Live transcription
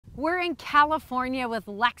We're in California with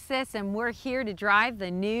Lexus and we're here to drive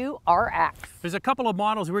the new RX. There's a couple of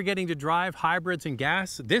models we're getting to drive, hybrids and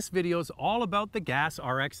gas. This video is all about the gas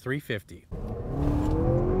RX350.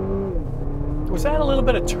 Was that a little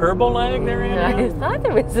bit of turbo lag there, Andrea? I thought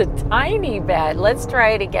there was a tiny bit. Let's try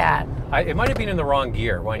it again. It might have been in the wrong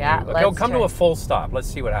gear. Yeah, Okay, come to a full stop. Let's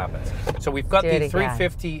see what happens. So we've got the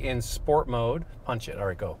 350 in sport mode. Punch it. All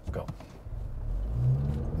right, go.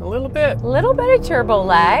 A little bit. A little bit of turbo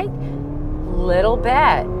lag. Little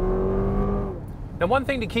bit. Now, one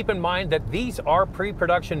thing to keep in mind that these are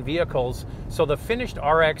pre-production vehicles, so the finished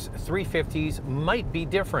RX 350s might be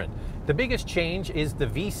different. The biggest change is the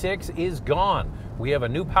V6 is gone. We have a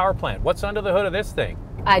new power plant. What's under the hood of this thing?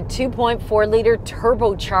 A 2.4-liter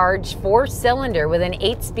turbocharged 4-cylinder with an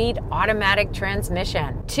 8-speed automatic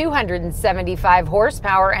transmission, 275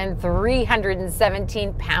 horsepower and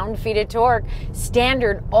 317 pound-feet of torque,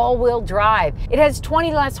 standard all-wheel drive. It has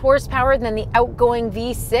 20 less horsepower than the outgoing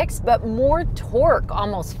V6, but more torque,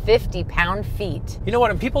 almost 50 pound-feet. You know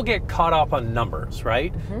what, and people get caught up on numbers,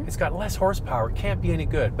 right? It's got less horsepower, it can't be any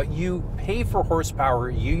good, but you pay for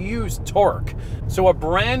horsepower, you use torque. So a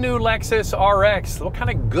brand new Lexus RX, what kind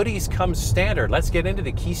of goodies come standard? Let's get into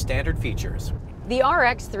the key standard features. The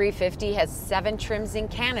RX350 has 7 trims in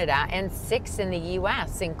Canada and 6 in the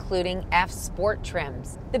US, including F Sport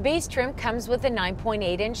trims. The base trim comes with a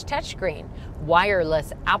 9.8-inch touchscreen,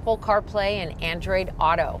 wireless Apple CarPlay and Android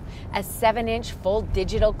Auto, a 7-inch full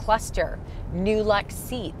digital cluster, new Lux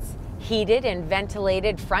seats, heated and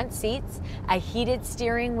ventilated front seats, a heated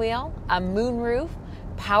steering wheel, a moonroof,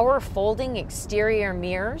 power folding exterior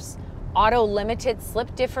mirrors, auto limited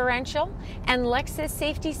slip differential, and Lexus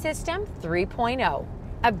Safety System 3.0.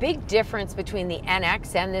 A big difference between the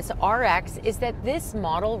NX and this RX is that this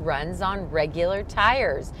model runs on regular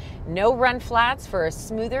tires. No run flats for a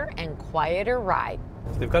smoother and quieter ride.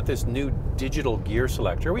 They've got this new digital gear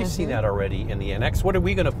selector. We've seen that already in the NX. What are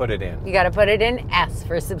we going to put it in? You got to put it in S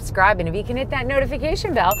for subscribe, and if you can hit that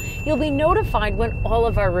notification bell, you'll be notified when all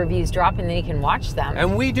of our reviews drop, and then you can watch them.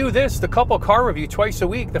 And we do this, the couple car review, twice a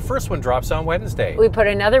week. The first one drops on Wednesday. We put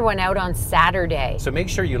another one out on Saturday. So make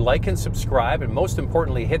sure you like and subscribe, and most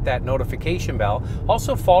importantly, hit that notification bell.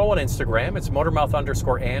 Also follow on Instagram. It's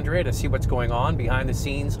Motormouth_Andrea to see what's going on behind the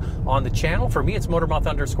scenes on the channel. For me, it's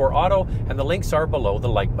Motormouth_Auto, and the links are below the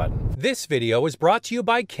like button. This video is brought to you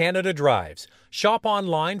by Canada Drives. Shop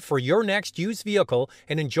online for your next used vehicle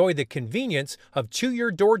and enjoy the convenience of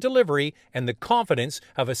to-your-door delivery and the confidence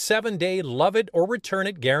of a 7-day love it or return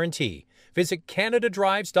it guarantee. Visit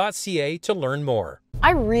canadadrives.ca to learn more.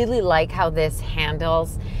 I really like how this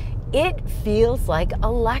handles. It feels like a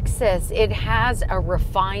Lexus. It has a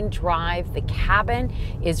refined drive. The cabin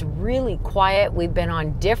is really quiet. We've been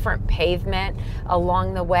on different pavement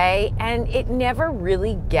along the way, and it never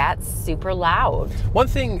really gets super loud. One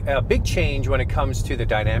thing, a big change when it comes to the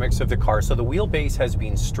dynamics of the car, so the wheelbase has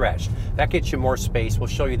been stretched. That gets you more space. We'll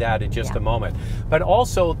show you that in just a moment. But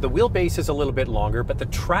also, the wheelbase is a little bit longer, but the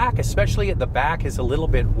track, especially at the back, is a little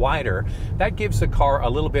bit wider. That gives the car a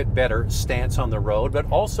little bit better stance on the road, but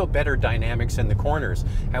also better dynamics in the corners.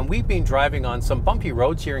 And we've been driving on some bumpy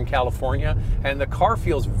roads here in California, and the car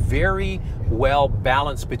feels very well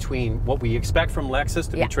balanced between what we expect from Lexus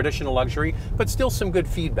to be traditional luxury, but still some good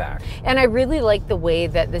feedback. And I really like the way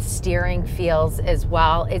that the steering feels as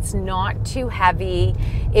well. It's not too heavy.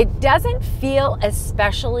 It doesn't feel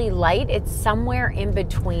especially light. It's somewhere in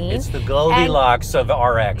between. It's the Goldilocks of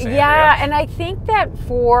RX, Andrea. Yeah, and I think that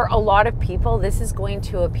for a lot of people, this is going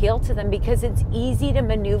to appeal to them because it's easy to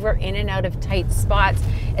maneuver in and out of tight spots,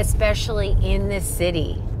 especially in the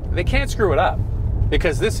city. They can't screw it up,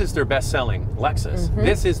 because this is their best-selling Lexus.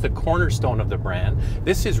 This is the cornerstone of the brand.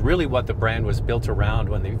 This is really what the brand was built around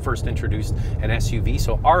when they first introduced an SUV.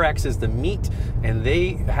 So RX is the meat, and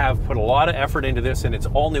they have put a lot of effort into this, and it's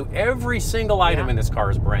all new. Every single item in this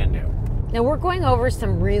car is brand new. Now we're going over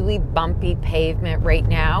some really bumpy pavement right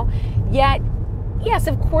now, yet yes,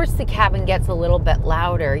 of course the cabin gets a little bit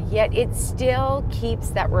louder, yet it still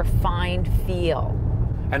keeps that refined feel.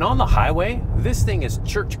 And on the highway, this thing is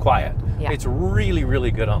church quiet. It's really,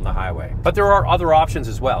 really good on the highway. But there are other options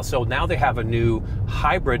as well. So now they have a new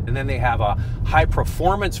hybrid, and then they have a high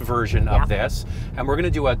performance version of this. And we're gonna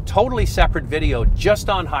do a totally separate video just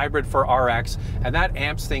on hybrid for RX, and that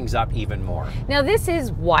amps things up even more. Now this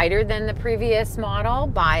is wider than the previous model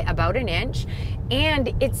by about 1 inch,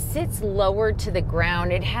 and it sits lower to the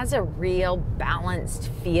ground. It has a real balanced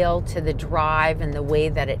feel to the drive and the way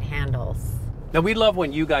that it handles. Now, we love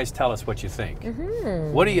when you guys tell us what you think.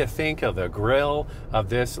 What do you think of the grille of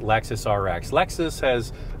this Lexus RX? Lexus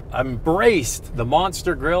has embraced the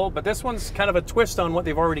monster grille, but this one's kind of a twist on what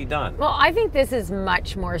they've already done. Well, I think this is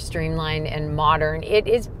much more streamlined and modern. It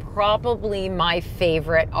is probably my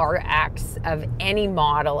favorite RX of any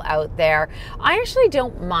model out there. I actually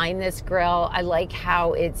don't mind this grille. I like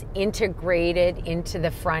how it's integrated into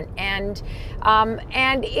the front end,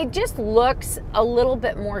 and it just looks a little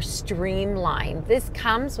bit more streamlined. This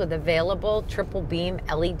comes with available triple beam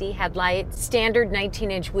LED headlights, standard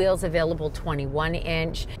 19-inch wheels, available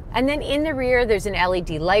 21-inch. And then in the rear, there's an LED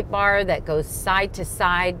light bar that goes side to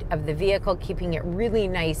side of the vehicle, keeping it really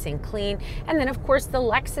nice and clean. And then, of course, the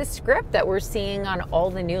Lexus script that we're seeing on all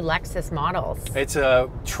the new Lexus models. It's a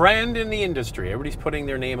trend in the industry. Everybody's putting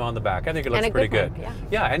their name on the back. I think it looks pretty good.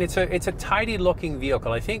 Yeah, and it's a tidy looking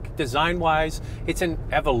vehicle. I think design-wise, it's an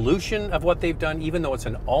evolution of what they've done, even though it's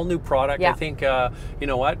an all-new product. I think, you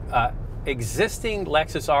know what? Existing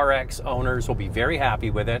Lexus RX owners will be very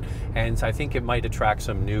happy with it, and I think it might attract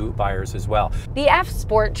some new buyers as well. The F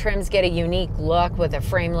Sport trims get a unique look with a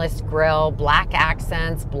frameless grille, black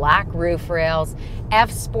accents, black roof rails,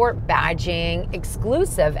 F Sport badging,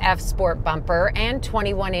 exclusive F Sport bumper, and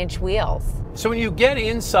 21-inch wheels. So when you get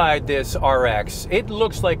inside this RX, it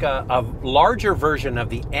looks like a larger version of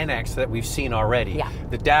the NX that we've seen already.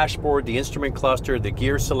 The dashboard, the instrument cluster, the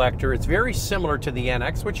gear selector, it's very similar to the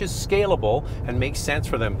NX, which is scalable and makes sense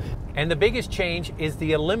for them. And the biggest change is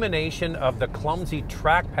the elimination of the clumsy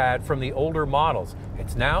trackpad from the older models.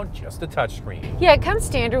 It's now just a touchscreen. Yeah, it comes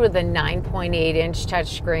standard with a 9.8-inch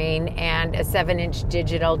touchscreen and a 7-inch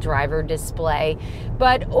digital driver display.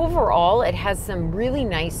 But overall, it has some really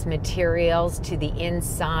nice materials to the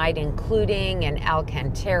inside, including an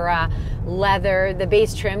Alcantara leather. The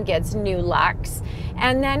base trim gets new Lux,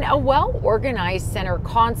 and then a well-organized center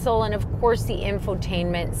console, and of course the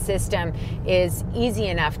infotainment system is easy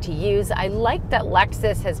enough to use. I like that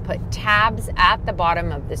Lexus has put tabs at the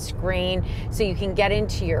bottom of the screen so you can get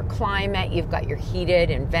into your climate. You've got your heated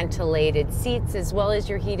and ventilated seats, as well as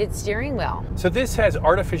your heated steering wheel. So this has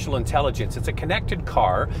artificial intelligence. It's a connected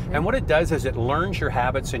car, and what it does is it learns your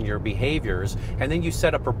habits and your behaviors, and then you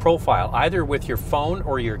set up a profile either with your phone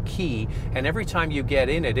or your key, and every time you get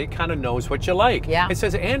in it, it kind of knows what you like. It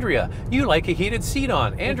says, Andrea, you like a heated seat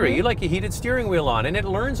on. Andrea, you like a heated steering wheel on. And it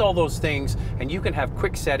learns all those things, and you can have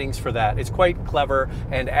quick settings for that. It's quite clever,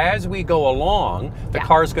 and as we go along, the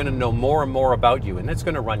car's going to know more and more about you, and it's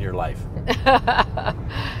going to run your life.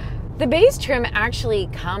 The base trim actually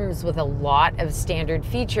comes with a lot of standard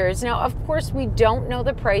features. Now, of course, we don't know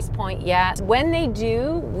the price point yet. When they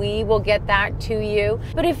do, we will get that to you.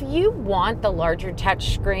 But if you want the larger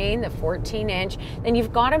touchscreen, the 14-inch, then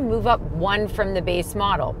you've got to move up one from the base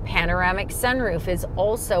model. Panoramic sunroof is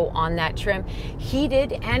also on that trim.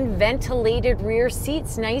 Heated and ventilated rear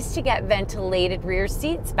seats. Nice to get ventilated rear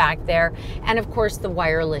seats back there. And of course, the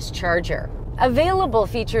wireless charger. Available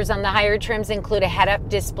features on the higher trims include a head-up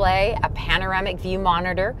display, a panoramic view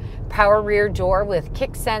monitor, power rear door with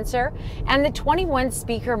kick sensor, and the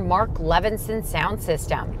 21-speaker Mark Levinson Sound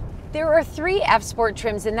system. There are 3 F Sport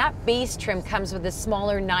trims, and that base trim comes with a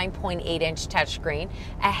smaller 9.8-inch touchscreen,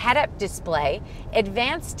 a head-up display,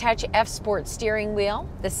 advanced touch F Sport steering wheel,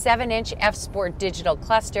 the 7-inch F Sport digital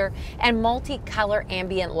cluster, and multi-color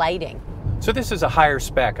ambient lighting. So this is a higher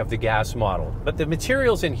spec of the gas model, but the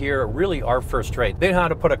materials in here really are first rate. They know how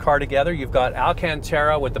to put a car together. You've got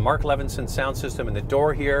Alcantara with the Mark Levinson sound system in the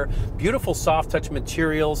door here, beautiful soft touch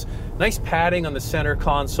materials, nice padding on the center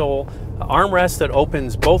console, armrest that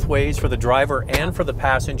opens both ways for the driver and for the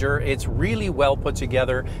passenger. It's really well put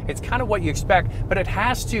together. It's kind of what you expect, but it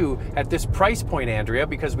has to at this price point, Andrea,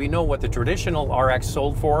 because we know what the traditional RX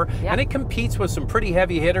sold for, and it competes with some pretty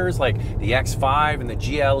heavy hitters like the X5 and the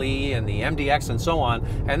GLE and the MDX and so on,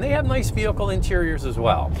 and they have nice vehicle interiors as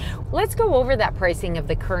well. Let's go over that pricing of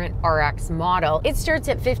the current RX model. It starts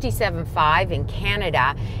at $57,500 in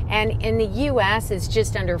Canada, and in the US it's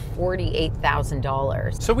just under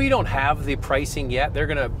 $48,000. So we don't have the pricing yet. They're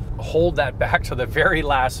going to hold that back to the very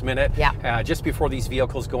last minute, just before these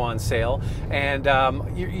vehicles go on sale. And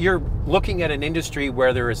you're looking at an industry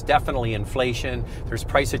where there is definitely inflation. There's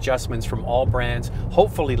price adjustments from all brands.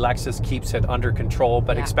 Hopefully Lexus keeps it under control,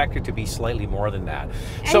 but expect it to be slightly more than that.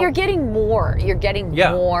 And so you're getting more. You're getting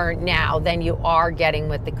more now than you are getting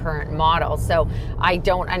with the current model. So I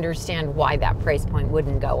don't understand why that price point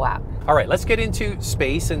wouldn't go up. All right, let's get into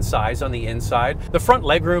space and size on the inside. The front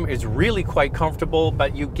legroom is really quite comfortable,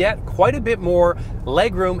 but you get quite a bit more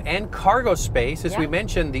legroom and cargo space. As we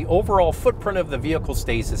mentioned, the overall footprint of the vehicle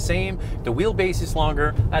stays the same. The wheelbase is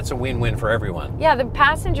longer. That's a win-win for everyone. Yeah, the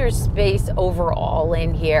passenger space overall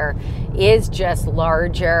in here is just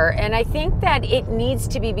larger, and I think that it needs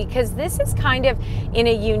to be, because this is kind of in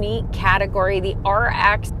a unique category. The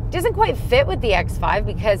RX doesn't quite fit with the X5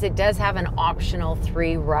 because it does have an optional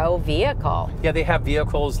 3-row vehicle. Yeah, they have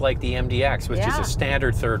vehicles like the MDX, which is a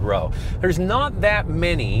standard 3rd row. There's not that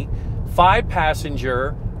many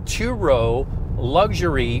 5-passenger, 2-row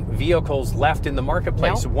luxury vehicles left in the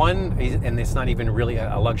marketplace. One, and it's not even really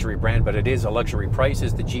a luxury brand, but it is a luxury price,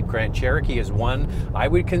 is the Jeep Grand Cherokee is one I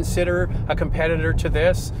would consider a competitor to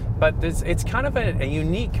this, but it's kind of a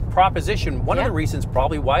unique proposition. One of the reasons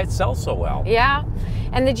probably why it sells so well. Yeah,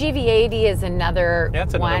 and the GV80 is another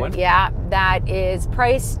one. Yeah, that is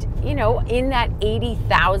priced, you know, in that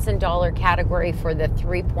 $80,000 category for the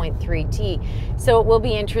 3.3T. So it will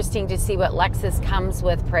be interesting to see what Lexus comes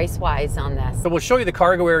with price-wise on this. So we'll show you the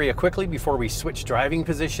cargo area quickly before we switch driving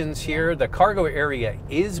positions here. The cargo area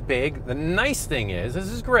is big. The nice thing is, this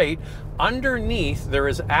is great, underneath there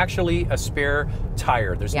is actually a spare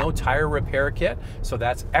tire. There's no tire repair kit, so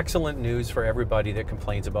that's excellent news for everybody that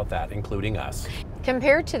complains about that, including us.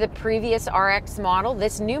 Compared to the previous RX model,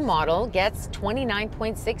 this new model gets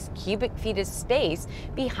 29.6 cubic feet of space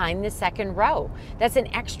behind the 2nd row. That's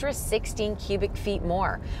an extra 16 cubic feet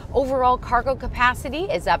more. Overall cargo capacity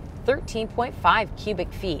is up 13.5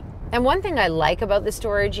 cubic feet. And one thing I like about the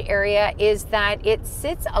storage area is that it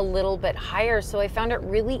sits a little bit higher, so I found it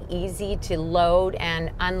really easy to load and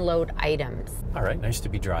unload items. All right, nice to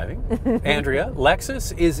be driving. Andrea,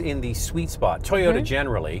 Lexus is in the sweet spot, Toyota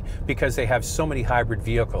generally, because they have so many hybrid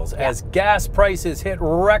vehicles. As gas prices hit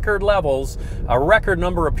record levels, a record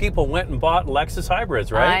number of people went and bought Lexus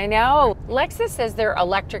hybrids, right? I know. Lexus says their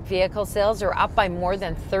electric vehicle sales are up by more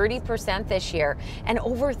than 30% this year, and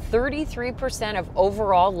over 33% of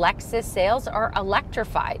overall Lexus sales are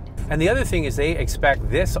electrified. And the other thing is they expect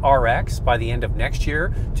this RX by the end of next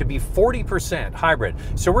year to be 40% hybrid.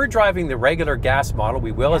 So we're driving the regular gas model.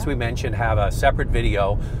 We will, as we mentioned, have a separate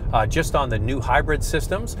video just on the new hybrid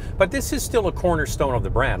systems, but this is still a cornerstone of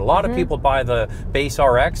the brand. A lot of people buy the base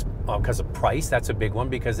RX because of price. That's a big one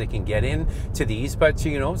because they can get into these, but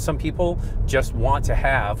you know, some people just want to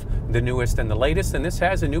have the newest and the latest, and this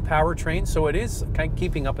has a new powertrain, so it is kind of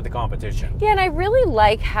keeping up with the competition. Yeah, and I really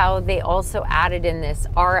like how they also added in this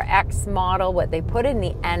RX model what they put in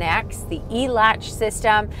the NX, the e-latch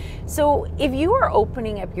system. So if you are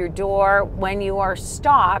opening up your door when you are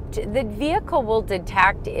stopped, the vehicle will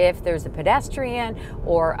detect if there's a pedestrian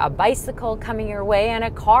or a bicycle coming your way, and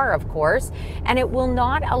a car, of course, and it will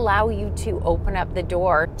not allow you to open up the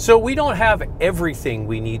door. So we don't have everything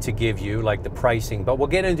we need to give you, like the pricing, but we'll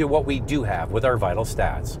get into what we do have with our vital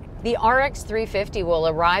stats. The RX350 will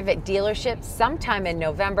arrive at dealerships sometime in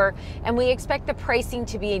November, and we expect the pricing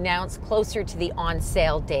to be announced closer to the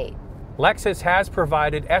on-sale date. Lexus has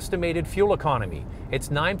provided estimated fuel economy. It's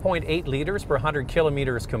 9.8 liters per 100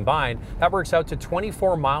 kilometers combined. That works out to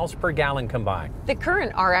 24 miles per gallon combined. The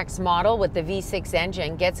current RX model with the V6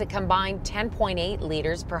 engine gets a combined 10.8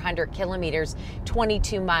 liters per 100 kilometers,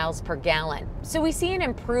 22 miles per gallon. So we see an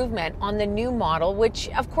improvement on the new model, which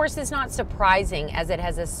of course is not surprising as it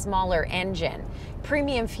has a smaller engine.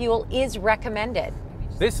 Premium fuel is recommended.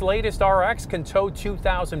 This latest RX can tow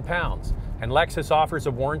 2,000 pounds. And Lexus offers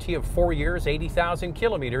a warranty of 4 years, 80,000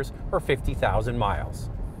 kilometers, or 50,000 miles.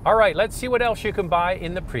 All right, let's see what else you can buy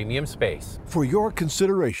in the premium space. For your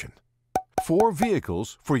consideration, 4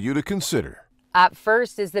 vehicles for you to consider. Up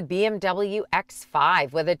first is the BMW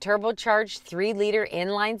X5 with a turbocharged 3-liter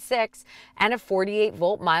inline-6 and a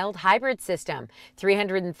 48-volt mild hybrid system,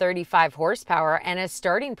 335 horsepower, and a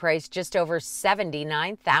starting price just over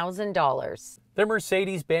 $79,000. The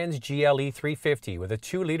Mercedes-Benz GLE 350 with a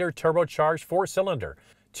 2-liter turbocharged 4-cylinder,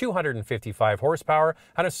 255 horsepower,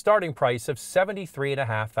 and a starting price of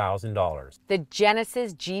 $73,500. The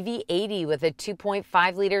Genesis GV80 with a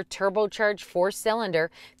 2.5-liter turbocharged 4-cylinder,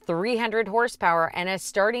 300 horsepower, and a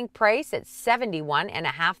starting price at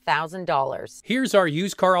 $71,500. Here's our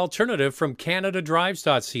used car alternative from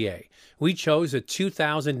CanadaDrives.ca. We chose a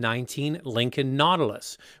 2019 Lincoln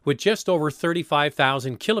Nautilus with just over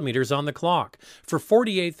 35,000 kilometers on the clock for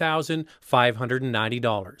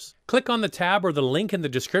 $48,590. Click on the tab or the link in the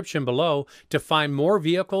description below to find more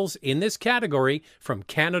vehicles in this category from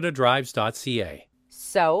CanadaDrives.ca.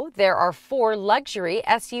 So there are 4 luxury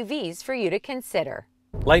SUVs for you to consider.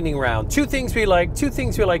 Lightning round. 2 things we like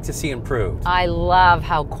to see improved. I love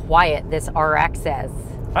how quiet this RX is.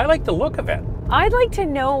 I like the look of it. I'd like to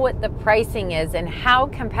know what the pricing is and how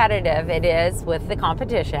competitive it is with the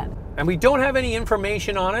competition. And we don't have any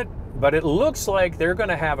information on it, but it looks like they're going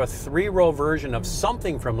to have a 3-row version of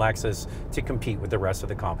something from Lexus to compete with the rest of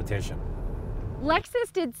the competition.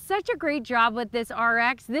 Lexus did such a great job with this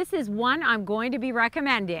RX. This is one I'm going to be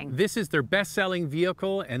recommending. This is their best-selling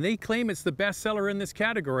vehicle, and they claim it's the best seller in this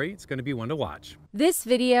category. It's going to be one to watch. This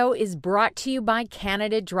video is brought to you by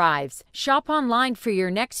Canada Drives. Shop online for your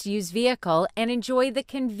next used vehicle and enjoy the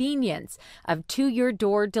convenience of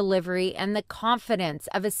to-your-door delivery and the confidence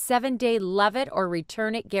of a 7-day love it or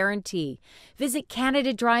return it guarantee. Visit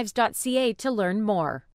canadadrives.ca to learn more.